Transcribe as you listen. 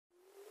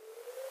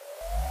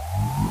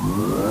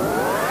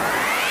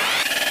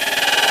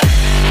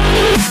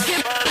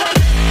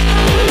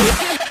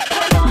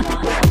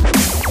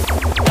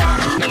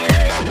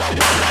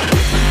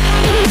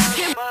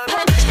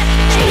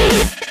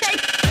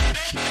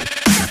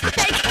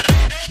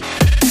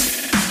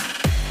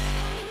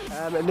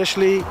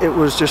Initially it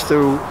was just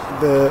through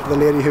the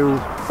lady who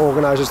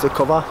organises the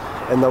cover,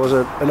 and there was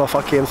an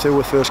offer came through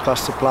with First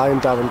Class Supply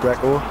and Darren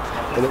Greco,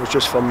 and it was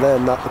just from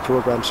then that the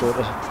programme sort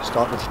of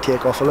started to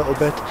take off a little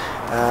bit.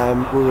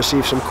 We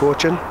received some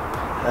coaching,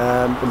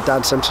 and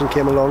Dan Simpson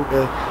came along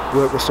to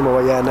work with some of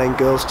our Year 9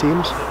 girls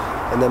teams,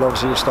 and then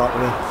obviously we're starting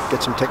to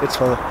get some tickets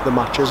for the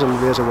matches and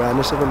raise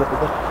awareness of it a little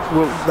bit.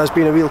 Well, there's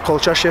been a real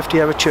culture shift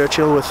here at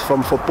Churchill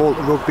from football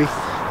to rugby,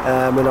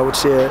 and I would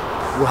say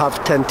we'll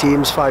have 10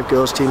 teams, 5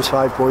 girls teams,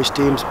 5 boys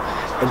teams,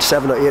 and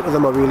 7 or 8 of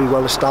them are really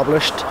well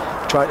established.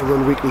 Try to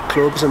run weekly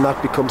clubs, and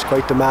that becomes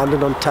quite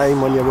demanding on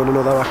time when you're running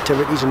other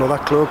activities and other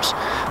clubs.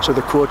 So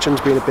the coaching's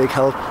been a big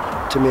help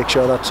to make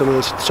sure that some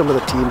of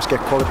the teams get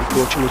quality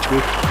coaching each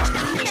week.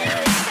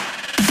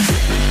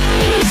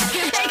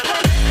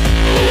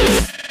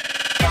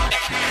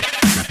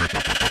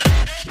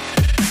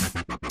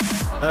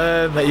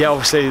 Yeah,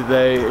 obviously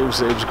it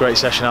was a great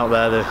session out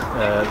there.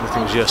 I think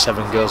it was Year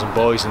 7 girls and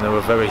boys, and they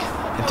were very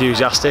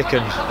enthusiastic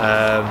and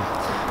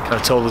kind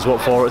of told us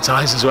what for at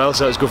times as well.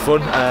 So it was good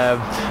fun.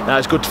 Now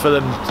it's good for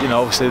them. You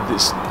know, obviously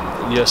it's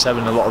Year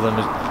 7. A lot of them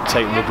are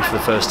taking rugby for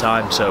the first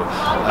time, so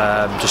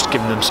just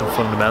giving them some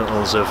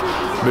fundamentals of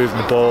moving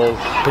the ball,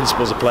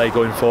 principles of play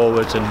going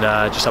forward, and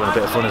just having a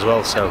bit of fun as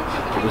well. So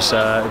it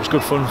was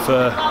good fun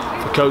for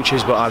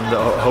coaches, but and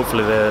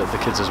hopefully the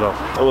kids as well.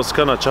 It was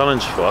kind of a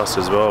challenge for us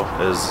as well,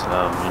 as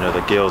you know,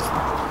 the girls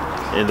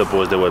and the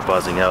boys, they were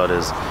buzzing out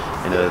as,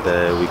 you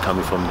know, we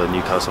coming from the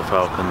Newcastle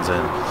Falcons,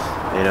 and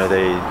you know,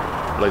 they,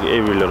 like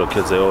every little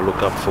kids, they all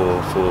look up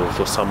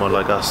for someone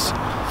like us,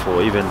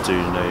 for even to, you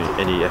know,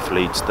 any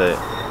athletes that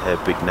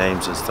have big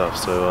names and stuff.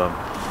 So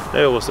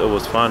yeah, it was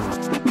fun.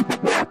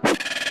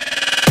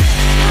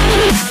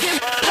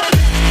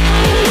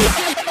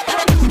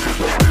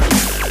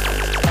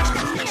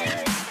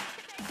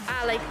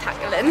 I like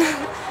tackling.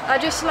 I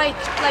just like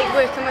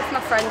working with my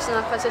friends and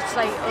that, because it's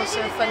like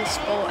also a fun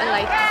sport, and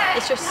like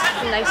it's just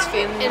a nice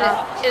feeling. It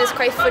is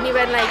quite funny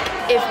when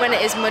when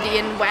it is muddy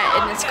and wet,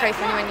 and it's quite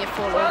funny when you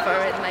fall over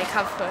and like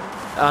have fun.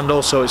 And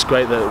also it's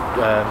great that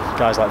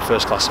guys like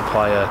First Class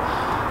Supply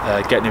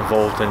are getting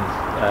involved and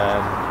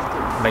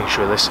making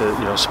sure this,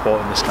 you know,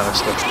 supporting this kind of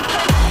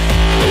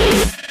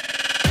stuff.